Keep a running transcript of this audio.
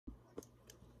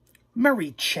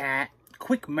Merry chat,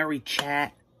 quick merry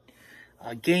chat,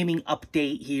 gaming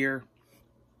update here.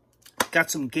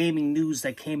 Got some gaming news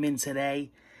that came in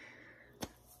today.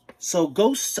 So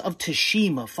Ghost of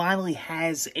Tsushima finally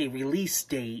has a release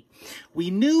date. We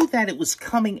knew that it was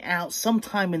coming out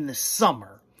sometime in the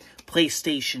summer,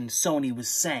 PlayStation, Sony was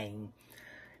saying.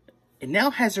 It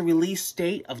now has a release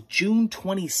date of June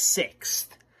 26th.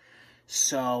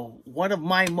 So, one of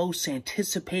my most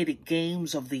anticipated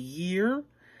games of the year.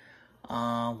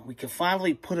 We can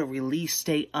finally put a release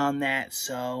date on that.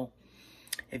 So,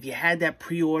 if you had that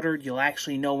pre-ordered, you'll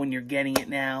actually know when you're getting it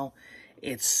now.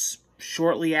 It's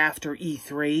shortly after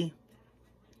E3.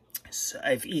 So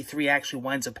if E3 actually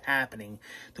winds up happening,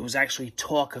 there was actually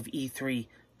talk of E3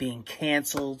 being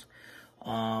canceled.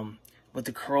 With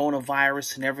the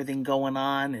coronavirus and everything going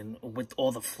on, and with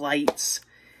all the flights.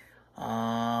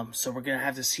 So we're going to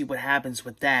have to see what happens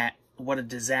with that. What a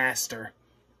disaster.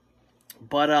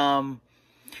 But,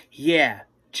 yeah,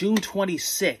 June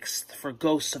 26th for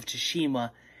Ghost of Tsushima.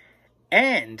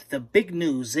 And the big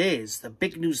news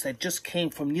that just came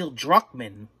from Neil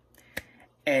Druckmann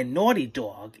and Naughty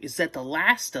Dog is that The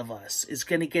Last of Us is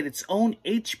going to get its own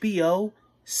HBO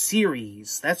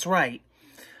series. That's right.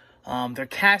 They're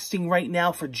casting right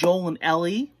now for Joel and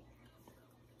Ellie.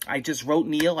 I just wrote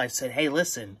Neil. I said, hey,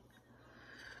 listen.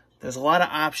 There's a lot of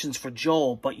options for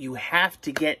Joel, but you have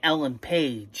to get Ellen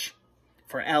Page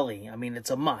for Ellie. I mean,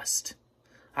 it's a must.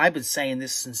 I've been saying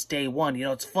this since day one. You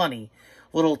know, it's funny.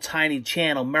 Little tiny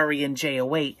channel, Murray and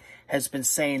J08, has been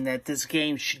saying that this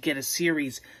game should get a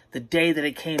series the day that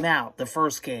it came out, the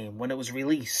first game, when it was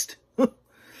released.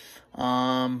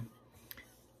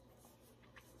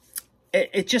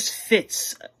 It just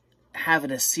fits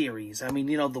having a series. I mean,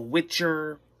 you know, The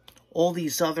Witcher, all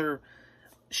these other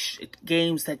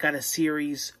games that got a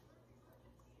series.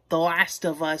 The Last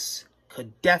of Us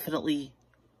could definitely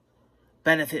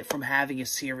benefit from having a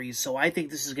series. So I think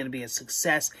this is going to be a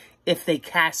success if they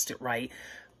cast it right.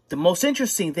 The most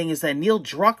interesting thing is that Neil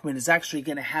Druckmann is actually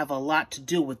going to have a lot to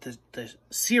do with the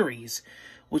series,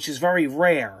 which is very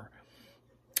rare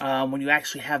when you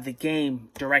actually have the game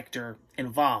director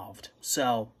involved.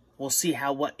 So we'll see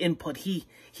what input he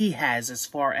has as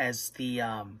far as the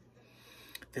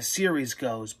series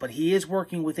goes. But he is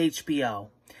working with HBO,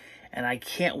 and I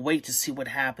can't wait to see what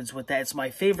happens with that. It's my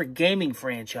favorite gaming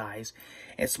franchise.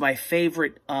 It's my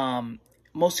favorite,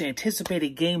 most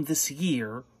anticipated game this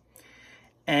year.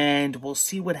 And we'll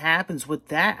see what happens with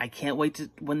that. I can't wait to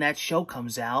when that show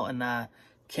comes out, and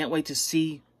can't wait to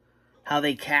see how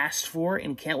they cast for it,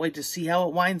 and can't wait to see how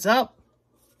it winds up.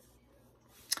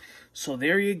 So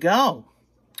there you go.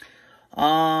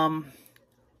 They're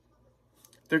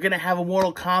going to have a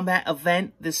Mortal Kombat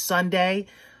event this Sunday.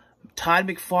 Todd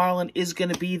McFarlane is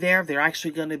going to be there. They're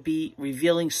actually going to be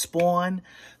revealing Spawn.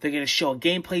 They're going to show a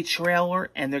gameplay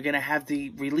trailer, and they're going to have the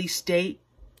release date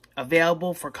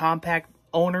available for Combat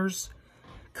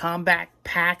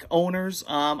Pack owners.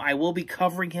 I will be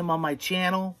covering him on my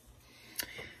channel.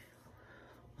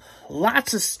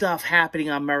 Lots of stuff happening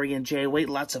on Murray and J08.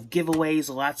 Lots of giveaways,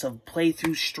 lots of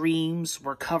playthrough streams.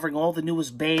 We're covering all the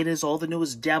newest betas, all the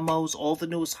newest demos, all the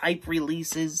newest hype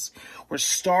releases. We're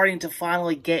starting to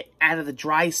finally get out of the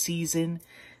dry season.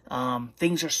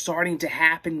 Things are starting to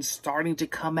happen, starting to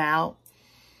come out.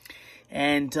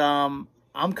 And I'm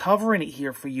covering it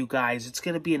here for you guys. It's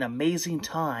going to be an amazing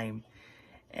time.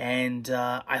 And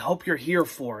I hope you're here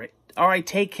for it. All right,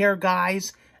 take care,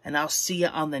 guys. And I'll see you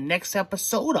on the next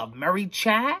episode of Merry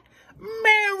Chat.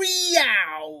 Merry out!